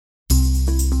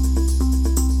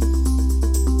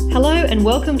and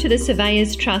welcome to the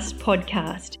Surveyors Trust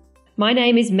podcast. My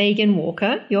name is Megan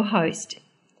Walker, your host.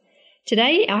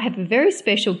 Today I have a very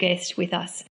special guest with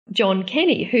us, John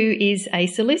Kenny, who is a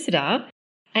solicitor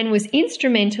and was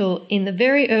instrumental in the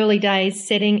very early days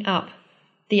setting up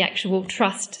the actual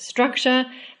trust structure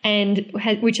and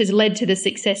which has led to the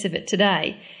success of it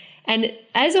today. And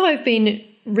as I've been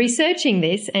researching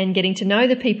this and getting to know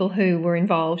the people who were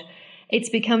involved, it's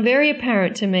become very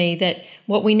apparent to me that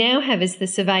what we now have as the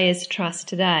Surveyors Trust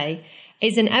today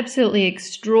is an absolutely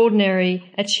extraordinary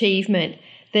achievement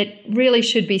that really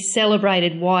should be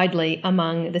celebrated widely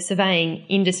among the surveying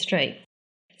industry.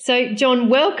 So, John,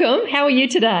 welcome. How are you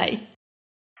today?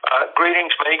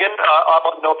 Greetings, Megan. I'm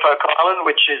on Norfolk Island,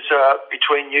 which is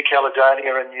between New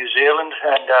Caledonia and New Zealand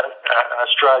and an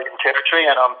Australian territory,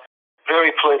 and I'm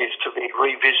very pleased to be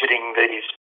revisiting these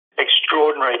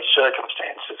extraordinary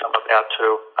circumstances I'm about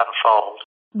to unfold.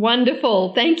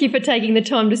 Wonderful. Thank you for taking the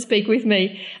time to speak with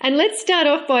me. And let's start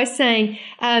off by saying,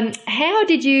 how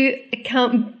did you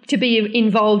come to be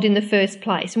involved in the first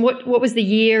place? And what was the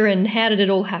year and how did it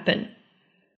all happen?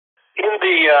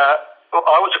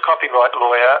 I was a copyright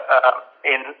lawyer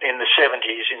in the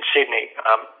 70s in Sydney.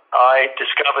 I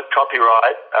discovered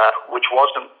copyright, which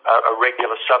wasn't a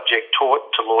regular subject taught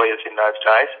to lawyers in those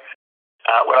days,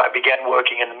 when I began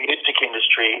working in the music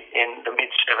industry in the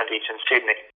mid-70s in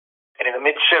Sydney. And in the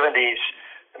mid-70s,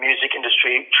 the music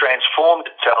industry transformed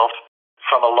itself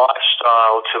from a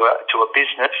lifestyle to a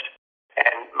business,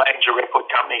 and major record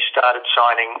companies started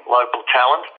signing local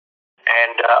talent.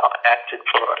 And I acted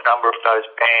for a number of those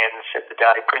bands at the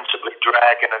day, principally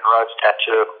Dragon and Rose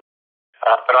Tattoo.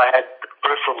 But I had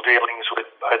peripheral dealings with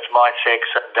both My Sex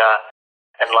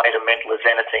and later Mental as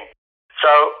Anything. So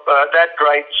that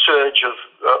great surge of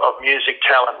music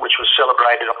talent, which was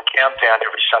celebrated on Countdown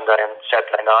every Sunday and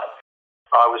Saturday night,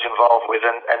 I was involved with,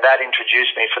 and that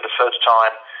introduced me for the first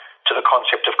time to the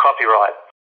concept of copyright.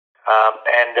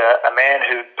 And a man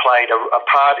who played a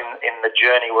part in the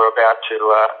journey we're about to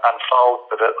unfold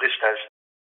for the listeners,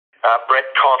 Brett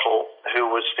Cottle,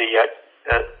 who was the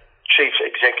Chief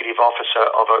Executive Officer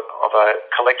of a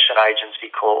collection agency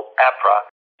called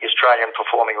APRA, the Australian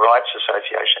Performing Rights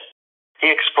Association.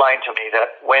 He explained to me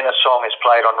that when a song is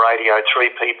played on radio,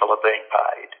 3 people are being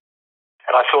paid.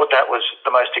 And I thought that was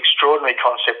the most extraordinary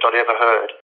concept I'd ever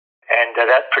heard. And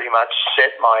that pretty much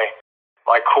set my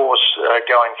course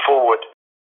going forward.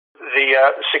 The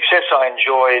success I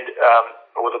enjoyed,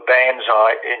 or the bands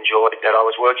I enjoyed that I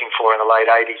was working for in the late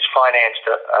 80s, financed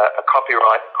a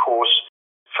copyright course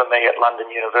for me at London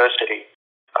University.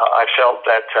 I felt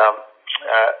that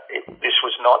this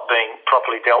was not being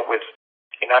properly dealt with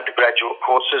in undergraduate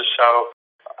courses, so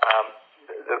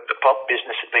the pop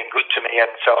business had been good to me, and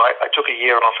so I took a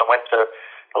year off and went to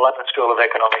the London School of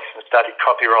Economics and studied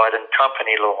copyright and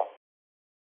company law.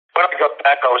 When I got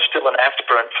back, I was still an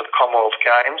aspirant for the Commonwealth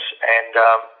Games and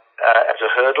as a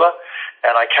hurdler,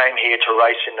 and I came here to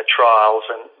race in the trials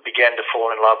and began to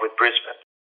fall in love with Brisbane.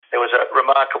 There was a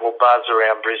remarkable buzz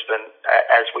around Brisbane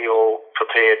as we all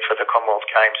prepared for the Commonwealth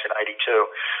Games in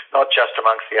 '82, not just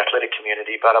amongst the athletic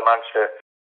community, but amongst the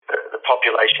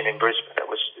population in Brisbane. It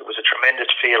was a tremendous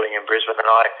feeling in Brisbane, and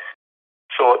I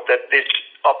thought that this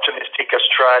optimistic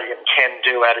Australian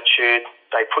can-do attitude,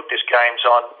 they put this Games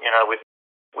on,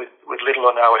 with little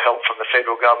or no help from the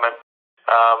federal government.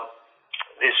 I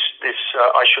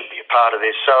should be a part of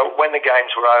this. So when the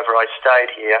Games were over, I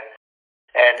stayed here,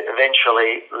 and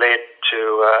eventually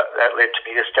that led to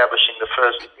me establishing the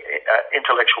first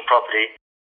intellectual property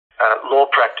law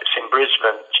practice in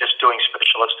Brisbane, just doing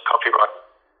specialist copyright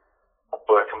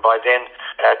work. And by then,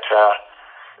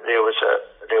 there was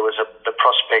the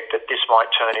prospect that this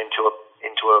might turn into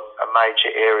a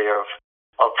major area of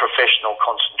professional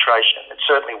concentration. It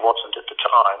certainly wasn't at the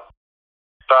time.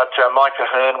 But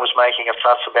Micah Hearn was making a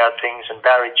fuss about things, and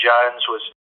Barry Jones was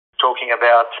talking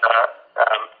about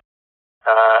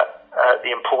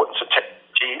the importance of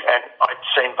technology, and I'd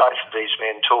seen both of these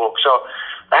men talk. So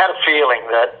I had a feeling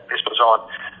that this was on.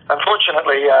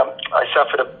 Unfortunately, I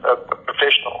suffered a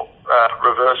professional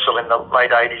reversal in the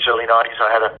late 80s, early 90s.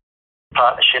 I had a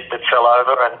partnership that fell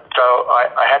over, and so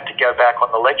I had to go back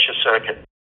on the lecture circuit.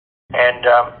 And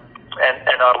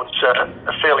I was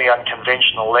a fairly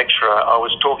unconventional lecturer. I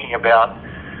was talking about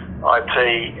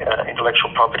IP,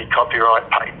 intellectual property, copyright,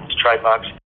 patents, trademarks,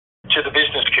 to the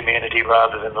business community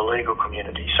rather than the legal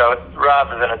community. So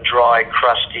rather than a dry,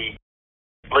 crusty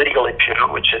legal issue,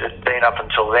 which it had been up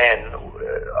until then,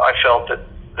 I felt that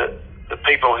the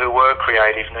people who were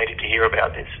creative needed to hear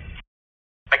about this.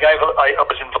 I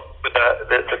was involved with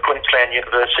the Queensland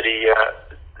University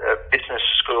Business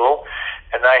School,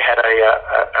 and they had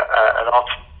an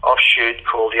offshoot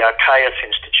called the Archaeus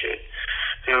Institute,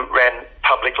 who ran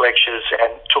public lectures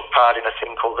and took part in a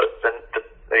thing called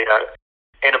the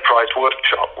Enterprise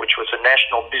Workshop, which was a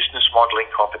national business modelling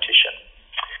competition.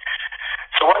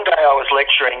 So one day I was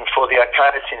lecturing for the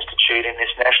Archaeus Institute in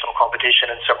this national competition,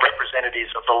 and some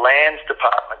representatives of the Lands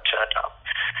Department turned up,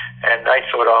 and they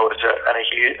thought I was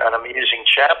an amusing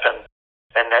chap, and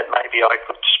that maybe I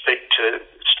could speak to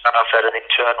staff at an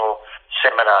internal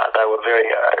seminar. They were very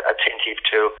attentive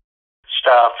to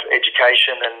staff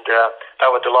education, and they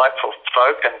were delightful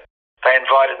folk, and they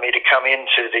invited me to come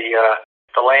into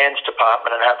the Lands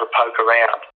Department and have a poke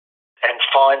around and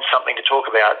find something to talk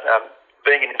about.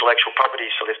 Being an intellectual property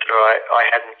solicitor, I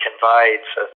hadn't conveyed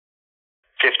for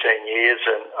 15 years,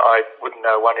 and I wouldn't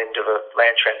know one end of a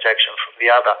land transaction from the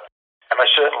other. And I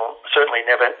certainly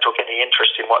never took any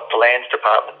interest in what the Lands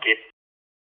Department did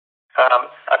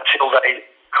until they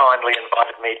kindly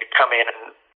invited me to come in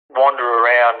and wander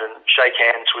around and shake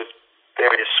hands with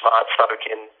various smart folk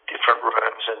in different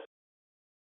rooms, and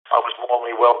I was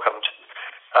warmly welcomed.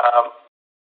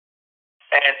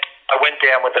 And I went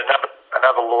down with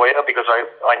another lawyer because I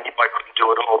knew I couldn't do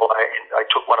it all. I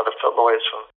took one of the lawyers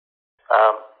from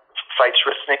Fates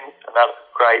Listening, another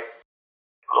great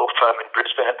law firm in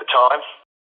Brisbane at the time,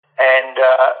 and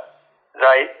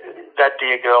that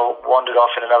dear girl wandered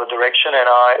off in another direction, and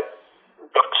I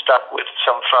got stuck with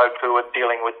some folk who were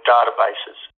dealing with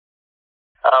databases.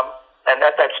 And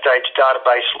at that stage,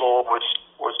 database law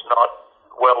was not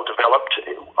well developed.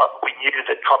 We knew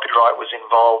that copyright was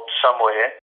involved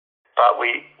somewhere, but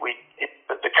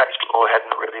the case law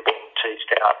hadn't really been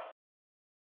teased out.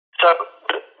 So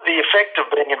the effect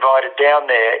of being invited down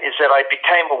there is that I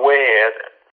became aware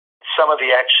that some of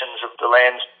the actions of the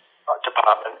Lands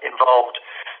Department involved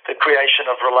the creation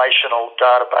of relational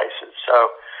databases. So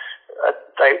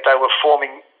they were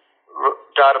forming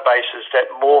databases that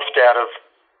morphed out of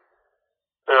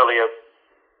earlier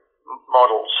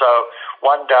models. So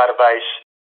one database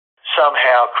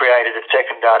somehow created a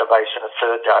second database and a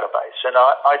third database. And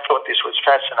I thought this was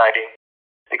fascinating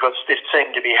because this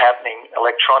seemed to be happening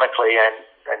electronically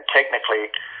and technically,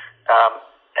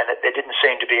 and there didn't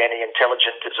seem to be any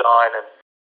intelligent design, and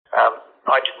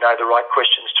I didn't know the right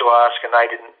questions to ask, and they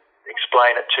didn't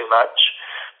explain it too much.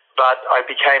 But I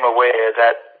became aware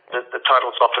that the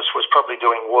Titles Office was probably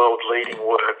doing world-leading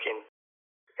work in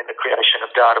the creation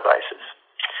of databases.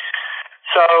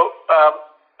 So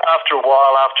after a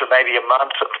while, after maybe a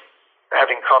month of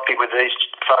having coffee with these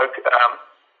folk,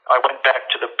 I went back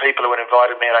to the people who had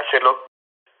invited me and I said, look,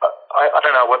 I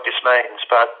don't know what this means,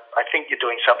 but I think you're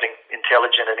doing something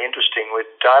intelligent and interesting with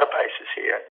databases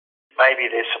here. Maybe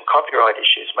there's some copyright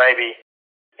issues. Maybe,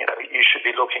 you should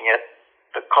be looking at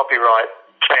the copyright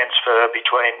transfer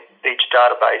between each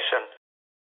database and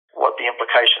what the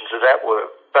implications of that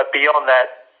were. But beyond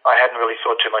that, I hadn't really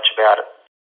thought too much about it.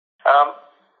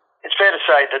 It's fair to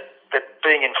say that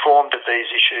being informed of these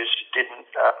issues didn't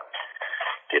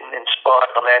inspire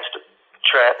the Lands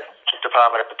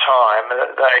Department at the time.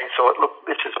 They thought, look,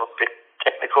 this is a bit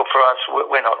technical for us.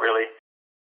 We're not really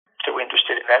too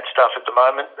interested in that stuff at the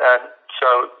moment, and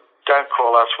so don't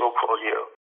call us, we'll call you.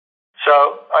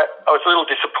 So I was a little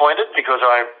disappointed because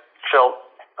I felt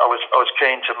I was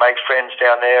keen to make friends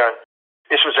down there, and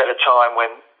this was at a time when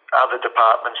other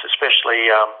departments, especially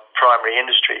primary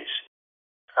industries,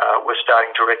 were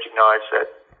starting to recognise that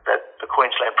the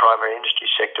Queensland primary industry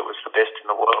sector was the best in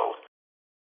the world.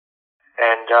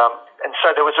 And so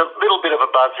there was a little bit of a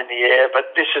buzz in the air,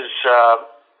 but this is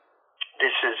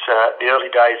the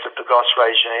early days of the GOS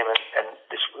regime, and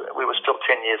we were still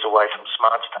 10 years away from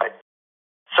Smart State.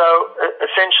 So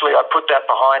essentially I put that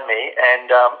behind me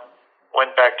and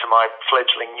went back to my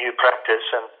fledgling new practice,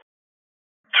 and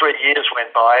 3 years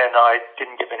went by and I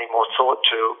didn't give any more thought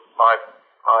to my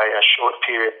short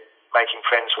period making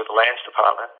friends with the Lands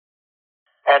Department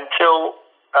until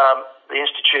the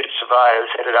Institute of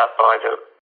Surveyors, headed up by the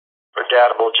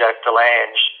redoubtable Jack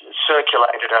Delange,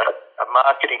 circulated a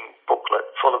marketing booklet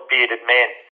full of bearded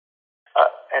men.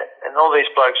 And all these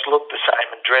blokes looked the same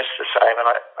and dressed the same, and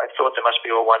I thought they must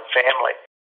be all one family.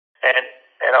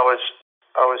 And I was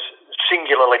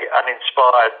singularly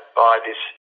uninspired by this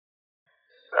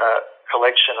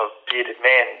collection of bearded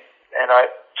men, and I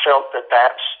felt that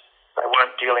perhaps they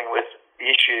weren't dealing with the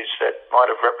issues that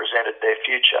might have represented their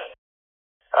future.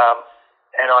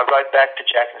 And I wrote back to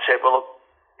Jack and said, well, look,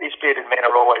 these bearded men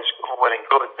are always all well and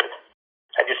good, but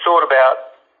have you thought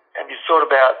about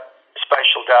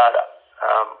spatial data?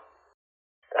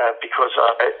 Because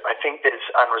I think there's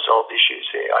unresolved issues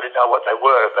there. I didn't know what they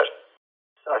were, but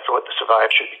I thought the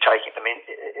surveyor should be taking them in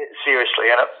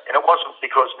seriously. And it wasn't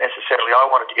because necessarily I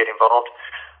wanted to get involved.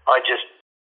 I just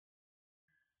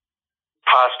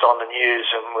passed on the news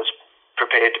and was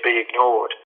prepared to be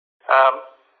ignored.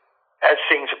 As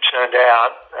things have turned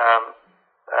out,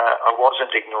 I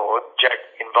wasn't ignored. Jack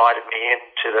invited me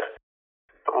into the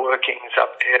workings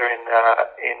up there in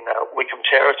Wickham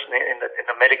Terrace in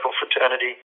the medical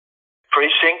fraternity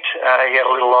precinct. He had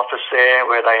a little office there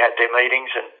where they had their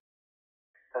meetings, and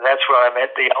that's where I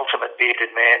met the ultimate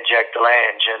bearded man, Jack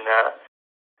DeLange. And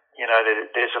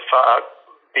there's a far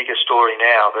bigger story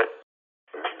now, but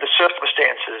the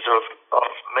circumstances of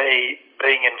me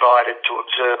being invited to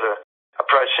observe a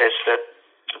process that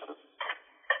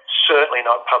certainly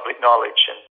not public knowledge,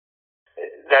 and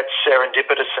that's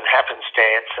serendipitous and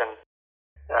happenstance, and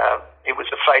it was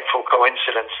a fateful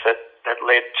coincidence that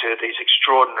led to these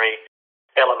extraordinary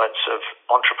elements of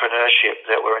entrepreneurship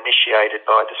that were initiated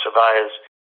by the surveyors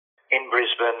in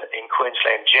Brisbane, in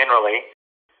Queensland generally,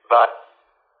 but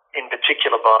in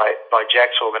particular by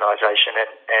Jack's organisation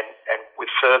and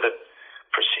with further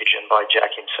precision by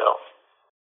Jack himself.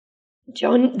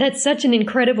 John, that's such an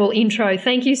incredible intro.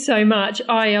 Thank you so much.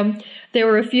 There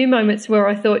were a few moments where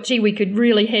I thought, gee, we could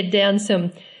really head down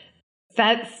some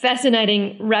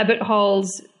fascinating rabbit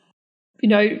holes.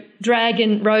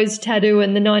 Dragon, Rose Tattoo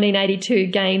and the 1982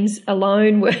 games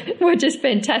alone were just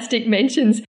fantastic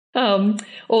mentions,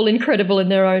 all incredible in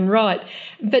their own right.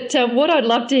 But what I'd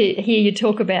love to hear you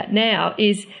talk about now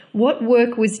is what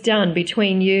work was done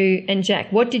between you and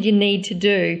Jack. What did you need to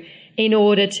do in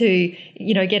order to,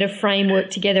 get a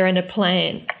framework together and a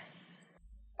plan?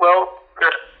 Well,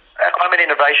 I'm an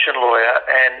innovation lawyer,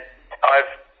 and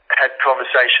I've had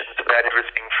conversations about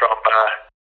everything from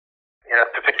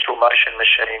perpetual motion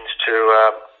machines to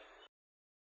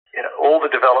all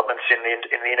the developments in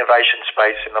the innovation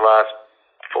space in the last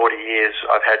 40 years.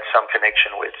 I've had some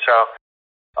connection with. So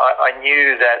I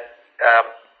knew that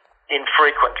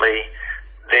infrequently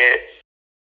there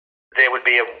would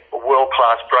be a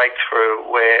world-class breakthrough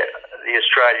where the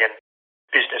Australian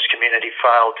business community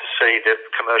failed to see the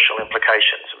commercial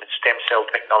implications. I mean, stem cell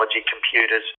technology,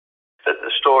 computers,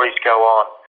 the stories go on.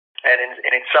 And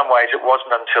in some ways, it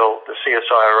wasn't until the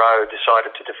CSIRO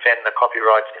decided to defend the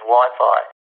copyrights in Wi-Fi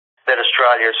that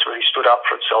Australia really stood up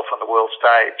for itself on the world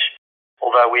stage.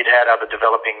 Although we'd had other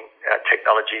developing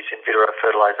technologies in vitro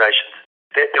fertilizations,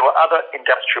 there were other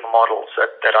industrial models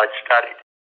that I'd studied.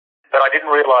 But I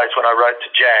didn't realise when I wrote to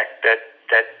Jack that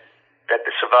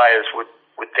the surveyors would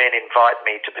then invite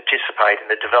me to participate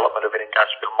in the development of an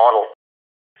industrial model.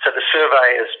 So the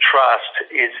Surveyors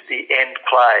Trust is the end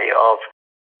play of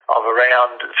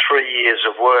around 3 years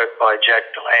of work by Jack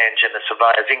DeLange and the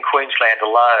surveyors in Queensland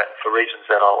alone, for reasons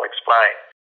that I'll explain,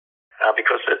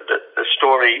 because the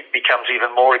story becomes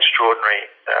even more extraordinary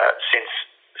since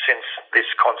this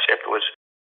concept was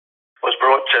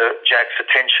brought to Jack's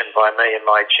attention by me in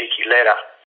my cheeky letter.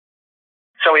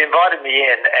 So he invited me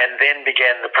in, and then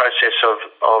began the process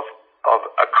of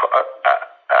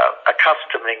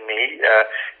accustoming me,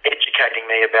 educating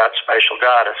me about spatial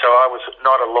data. So I was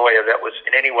not a lawyer that was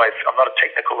in any way, I'm not a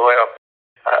technical lawyer,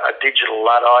 a digital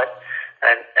Luddite,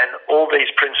 and all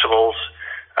these principles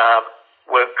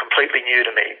were completely new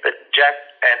to me. But Jack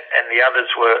and the others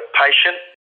were patient.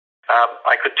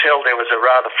 I could tell there was a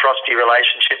rather frosty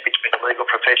relationship between the legal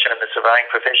profession and the surveying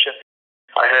profession.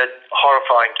 I heard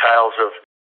horrifying tales of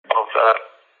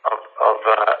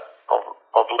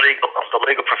the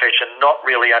legal profession not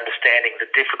really understanding the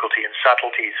difficulty and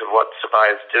subtleties of what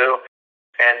surveyors do,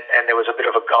 and there was a bit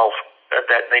of a gulf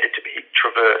that needed to be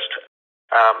traversed.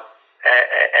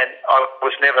 And I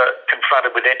was never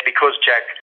confronted with it because Jack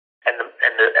and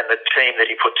the team that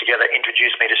he put together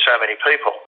introduced me to so many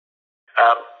people.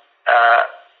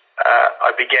 I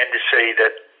began to see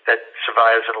that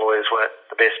surveyors and lawyers weren't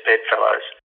the best bedfellows.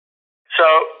 So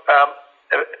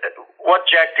what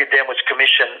Jack did then was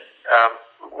commission.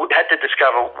 We had to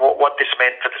discover what this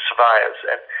meant for the surveyors,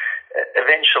 and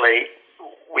eventually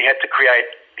we had to create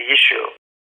the issue.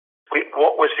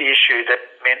 What was the issue that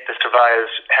meant the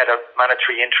surveyors had a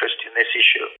monetary interest in this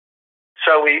issue?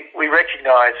 So we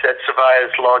recognised that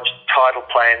surveyors lodged title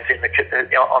plans on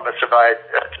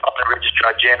the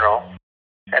Registrar General,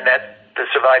 and that the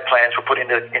survey plans were put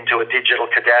into a digital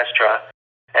cadastre,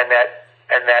 and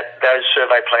that those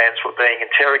survey plans were being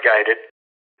interrogated,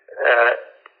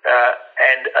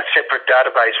 and a separate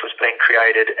database was being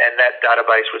created, and that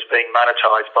database was being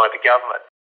monetised by the government.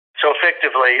 So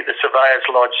effectively, the surveyors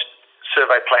lodged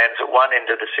survey plans at one end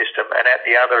of the system, and at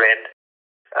the other end,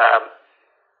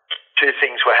 two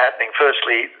things were happening.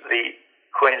 Firstly, the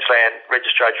Queensland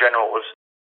Registrar General was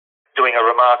doing a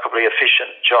remarkably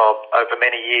efficient job over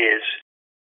many years,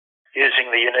 using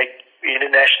the unique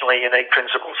internationally unique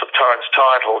principles of torrents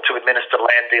title to administer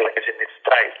land dealings in this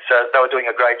state. So they were doing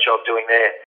a great job doing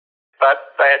there.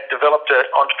 But they had developed an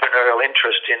entrepreneurial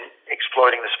interest in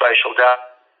exploiting the spatial data.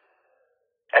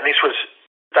 And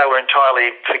they were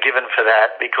entirely forgiven for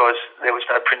that because there was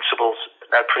no principles,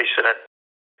 no precedent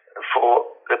for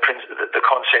the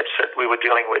concepts that we were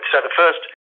dealing with. So the first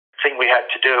thing we had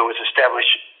to do was establish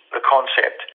the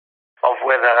concept of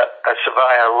whether a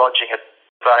surveyor lodging a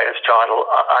surveyor's title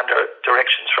under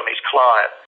directions from his client,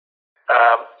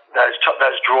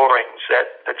 those drawings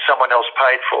that someone else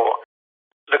paid for,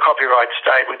 the copyright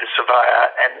stayed with the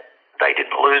surveyor and they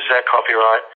didn't lose that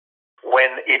copyright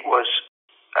when it was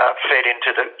fed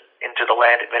into the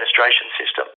land administration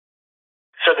system.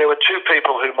 So there were two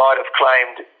people who might have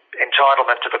claimed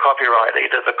entitlement to the copyright,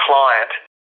 either the client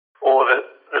or the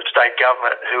state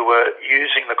government who were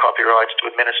using the copyrights to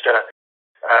administer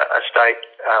a state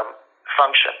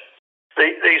function.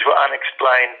 These were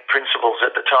unexplained principles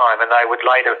at the time, and they would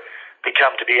later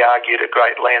become to be argued at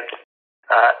great length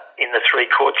in the three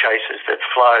court cases that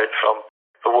flowed from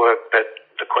the work that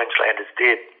the Queenslanders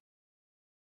did.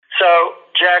 So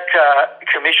Jack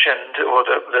commissioned, or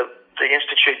the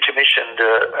Institute commissioned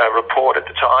a report at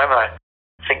the time. I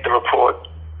think the report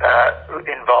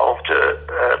involved a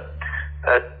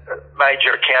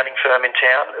major accounting firm in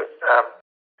town,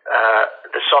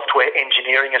 the Software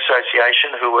Engineering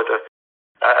Association, who were the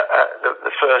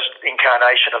first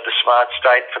incarnation of the smart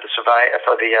state for the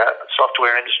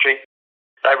software industry.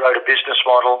 They wrote a business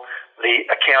model. The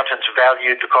accountants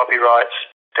valued the copyrights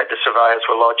that the surveyors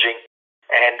were lodging,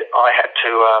 and I had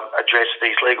to address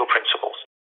these legal principles.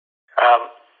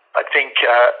 I think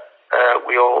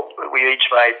we each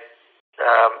made.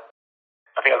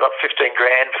 I think I got $15,000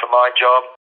 for my job.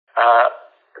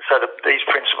 So these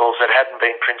principles that hadn't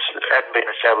been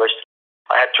established,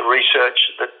 I had to research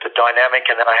the dynamic,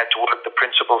 and then I had to work the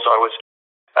principles. I was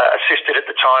assisted at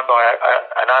the time by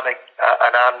an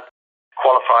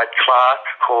unqualified clerk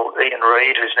called Ian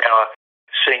Reid, who's now a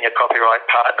senior copyright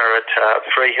partner at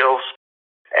Freehills,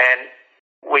 and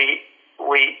we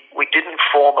didn't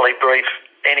formally brief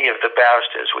any of the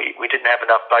barristers. We didn't have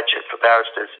enough budget for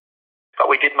barristers. But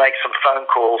we did make some phone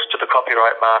calls to the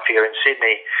copyright mafia in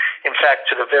Sydney. In fact,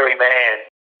 to the very man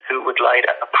who would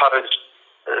later oppose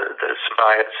the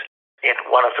surveyors in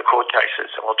one of the court cases,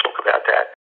 and we'll talk about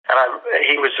that. And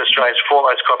he was Australia's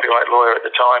foremost copyright lawyer at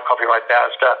the time, copyright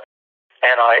barrister,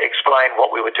 and I explained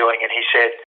what we were doing, and he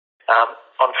said,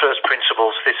 on first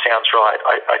principles, this sounds right.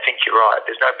 I think you're right.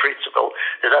 There's no principle,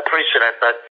 there's no precedent,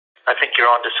 but I think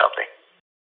you're onto something.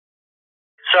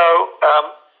 So,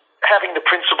 having the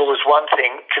principle is one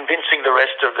thing, convincing the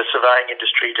rest of the surveying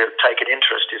industry to take an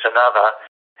interest is another,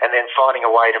 and then finding a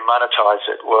way to monetize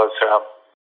it was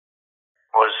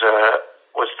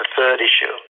the third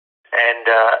issue. And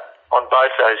on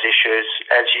both those issues,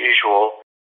 as usual,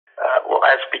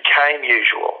 as became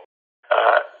usual,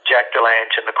 Jack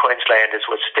Delant and the Queenslanders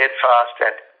were steadfast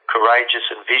and courageous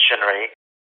and visionary,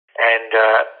 and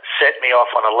set me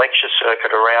off on a lecture circuit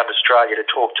around Australia to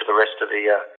talk to the rest of the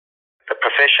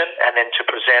profession, and then to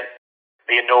present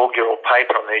the inaugural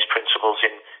paper on these principles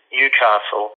in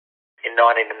Newcastle in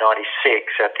 1996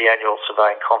 at the annual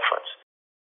surveying conference.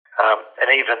 And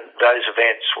even those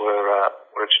events were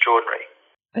extraordinary.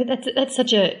 That's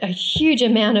such a huge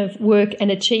amount of work and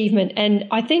achievement, and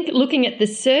I think looking at the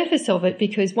surface of it,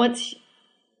 because once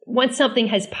something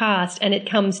has passed and it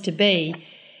comes to be,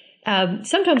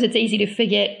 sometimes it's easy to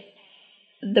forget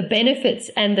the benefits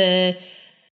and the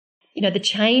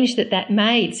change that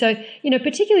made. So,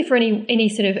 particularly for any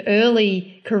sort of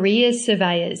early career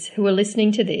surveyors who are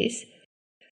listening to this,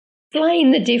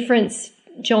 explain the difference,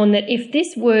 John, that if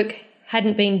this work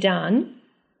hadn't been done,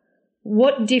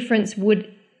 what difference would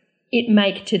it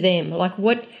make to them?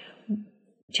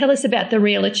 Tell us about the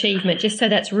real achievement, just so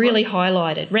that's really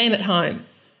highlighted. Ram it home.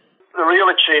 The real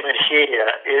achievement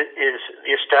here is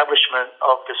the establishment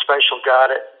of the spatial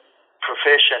data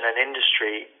profession and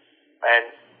industry and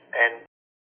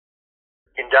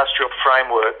industrial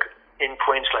framework in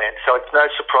Queensland. So it's no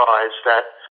surprise that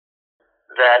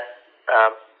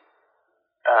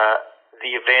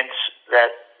the events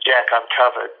that Jack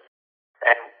uncovered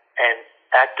and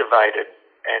activated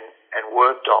and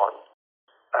worked on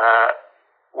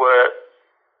were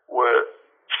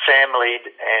familied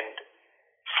and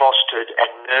fostered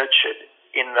and nurtured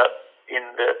in the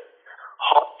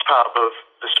hot tub of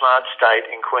the smart state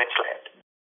in Queensland.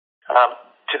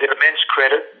 To their immense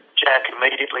credit, Jack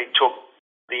immediately took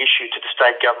the issue to the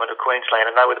state government of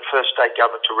Queensland, and they were the first state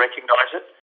government to recognise it.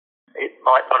 It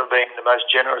might not have been the most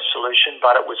generous solution,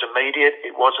 but it was immediate,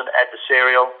 it wasn't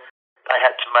adversarial, they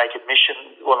had to make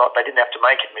admissions. Well, not they didn't have to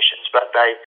make admissions, but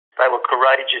they were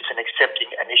courageous in accepting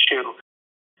an issue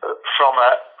from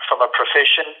a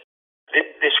profession.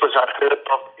 This was unheard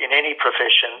of in any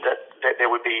profession, that there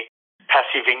would be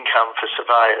passive income for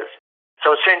surveyors.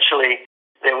 So essentially,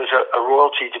 there was a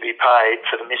royalty to be paid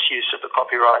for the misuse of the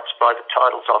copyrights by the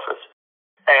Titles Office,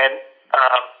 and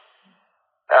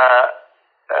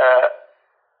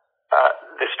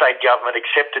the state government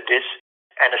accepted this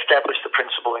and established the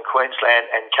principle in Queensland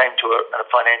and came to a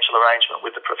financial arrangement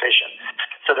with the profession.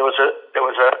 So there was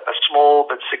a small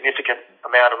but significant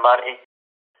amount of money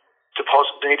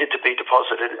needed to be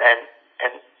deposited, and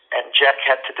Jack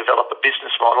had to develop a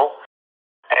business model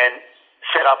and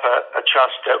set up a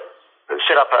trust,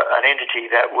 set up an entity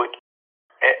that would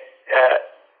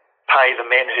pay the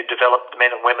men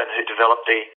and women who developed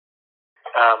the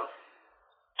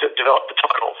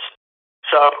titles.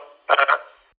 So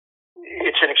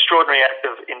it's an extraordinary act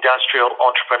of industrial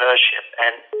entrepreneurship,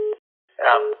 and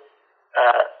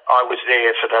I was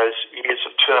there for those years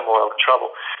of turmoil and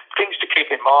trouble. Things to keep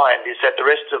in mind is that the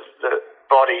rest of the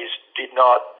bodies did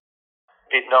not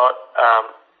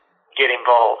get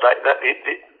involved.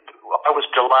 I was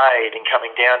delayed in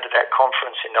coming down to that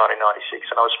conference in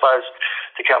 1996, and I was supposed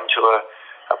to come to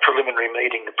a preliminary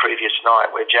meeting the previous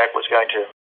night where Jack was going to,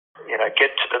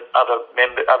 get to the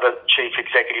other chief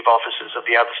executive officers of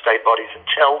the other state bodies and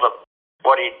tell them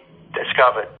what he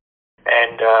discovered.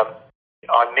 And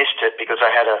I missed it because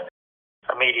I had a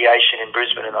mediation in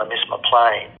Brisbane and I missed my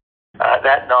plane.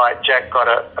 That night, Jack got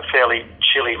a fairly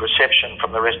chilly reception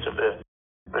from the rest of the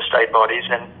state bodies,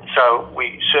 and so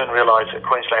we soon realised that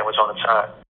Queensland was on its own.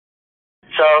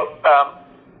 So,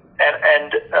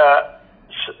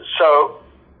 so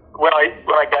when I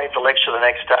gave the lecture the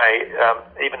next day,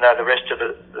 even though the rest of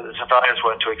the surveyors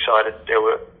weren't too excited, there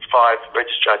were 5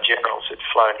 registrar generals who'd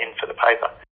flown in for the paper.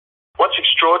 What's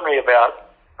extraordinary about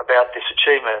this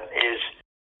achievement is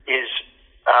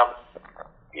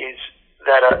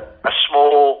that a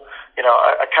small,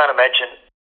 I can't imagine.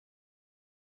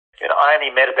 I only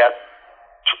met about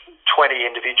 20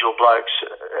 individual blokes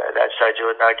at that stage. There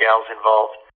were no gals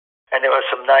involved. And there were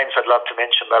some names I'd love to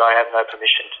mention, but I have no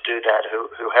permission to do that,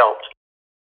 who helped.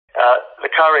 The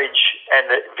courage and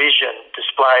the vision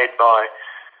displayed by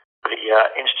the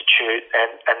Institute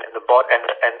and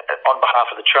on behalf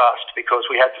of the Trust, because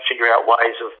we had to figure out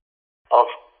ways of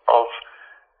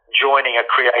joining a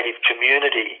creative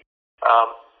community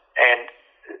and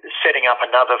setting up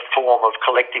another form of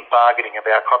collective bargaining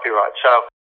about copyright. So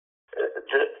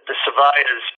the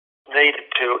surveyors needed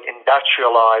to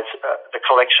industrialise the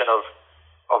collection of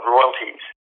royalties,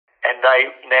 and they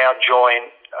now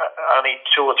join only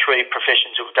 2 or 3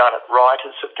 professions who've done it.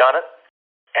 Writers have done it,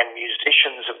 and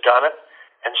musicians have done it,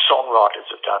 and songwriters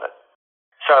have done it.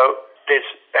 So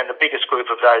and the biggest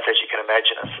group of those, as you can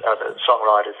imagine, are the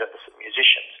songwriters and the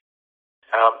musicians.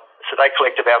 So they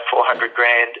collect about $450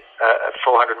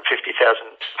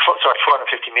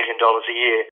 million a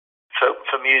year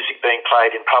for music being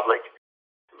played in public.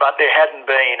 But there hadn't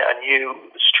been a new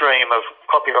stream of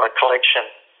copyright collection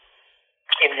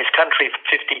in this country for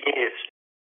 50 years.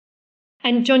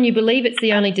 And John, you believe it's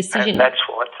the only decision? And that's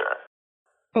what...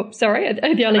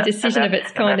 the only decision of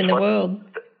its kind in the world.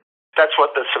 That's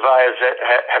what the surveyors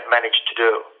have managed to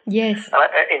do. Yes.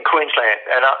 In Queensland,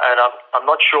 and I'm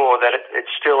not sure that it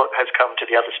still has come to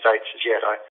the other states as yet.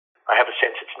 I have a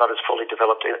sense it's not as fully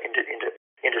developed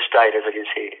interstate as it is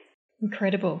here.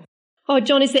 Incredible. Oh,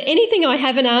 John, is there anything I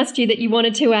haven't asked you that you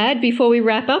wanted to add before we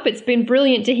wrap up? It's been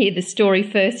brilliant to hear the story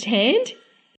firsthand.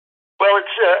 Well,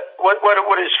 it's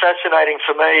what is fascinating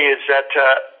for me is that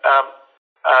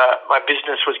my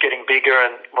business was getting bigger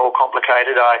and more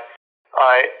complicated.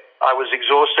 I was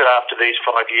exhausted after these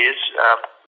 5 years.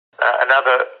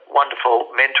 Another wonderful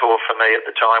mentor for me at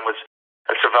the time was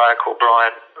a surveyor called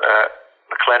Brian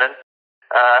McLennan,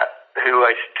 who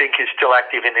I think is still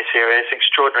active in this area. He's an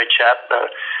extraordinary chap.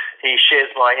 He shares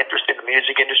my interest in the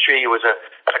music industry. He was an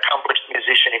accomplished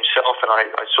musician himself, and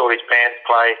I saw his band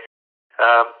play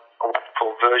a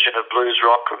wonderful version of blues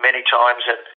rock many times,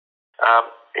 and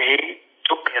he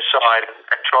took me aside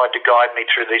and tried to guide me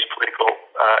through these political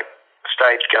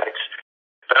stage gates.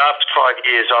 But after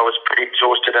 5 years, I was pretty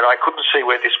exhausted, and I couldn't see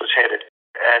where this was headed.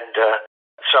 And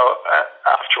so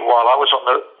after a while, I was on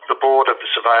the board of the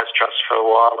Surveyors Trust for a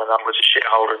while, and I was a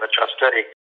shareholder and a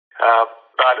trustee.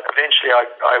 But eventually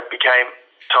I became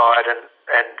tired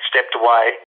and stepped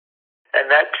away.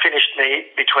 And that finished me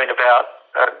between about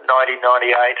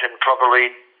 1998 and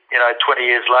probably 20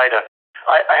 years later.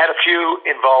 I had a few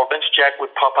involvements. Jack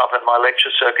would pop up at my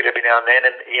lecture circuit every now and then,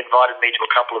 and he invited me to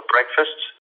a couple of breakfasts.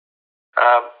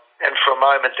 And for a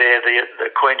moment there, the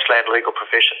Queensland legal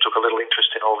profession took a little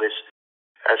interest in all this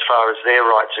as far as their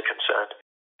rights are concerned.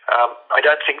 I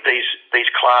don't think these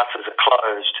classes are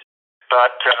closed,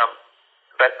 but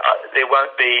there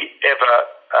won't be ever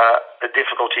the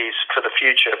difficulties for the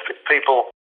future. If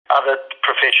other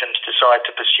professions decide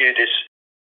to pursue this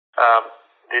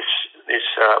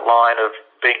line of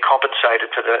being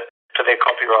compensated for their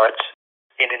copyrights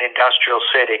in an industrial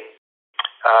setting,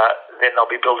 then they'll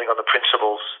be building on the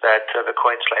principles that the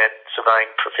Queensland surveying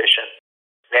profession,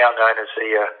 now known as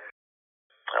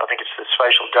I think it's the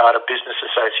Spatial Data Business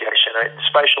Association.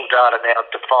 Spatial data now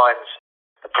defines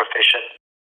the profession.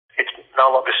 It's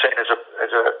no longer seen as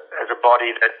a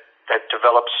body that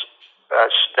develops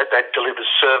that delivers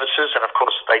services, and of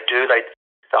course they do.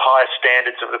 The highest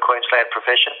standards of the Queensland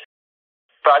profession.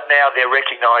 But now they're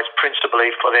recognised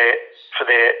principally for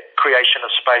their creation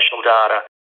of spatial data.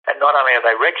 And not only are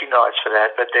they recognised for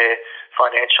that, but they're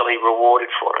financially rewarded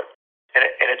for it. And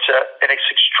it's an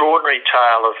extraordinary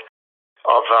tale of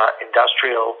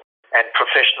industrial and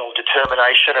professional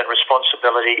determination and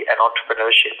responsibility and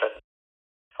entrepreneurship. And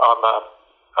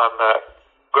I'm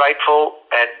grateful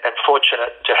and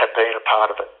fortunate to have been a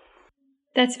part of it.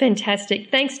 That's fantastic.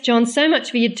 Thanks, John, so much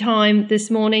for your time this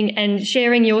morning and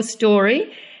sharing your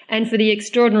story, and for the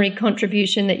extraordinary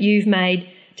contribution that you've made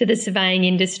to the surveying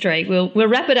industry. We'll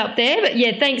wrap it up there, but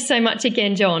yeah, thanks so much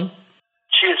again, John.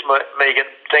 Cheers, Megan.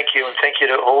 Thank you, and thank you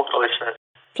to all the listeners.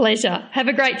 Pleasure. Have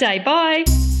a great day. Bye.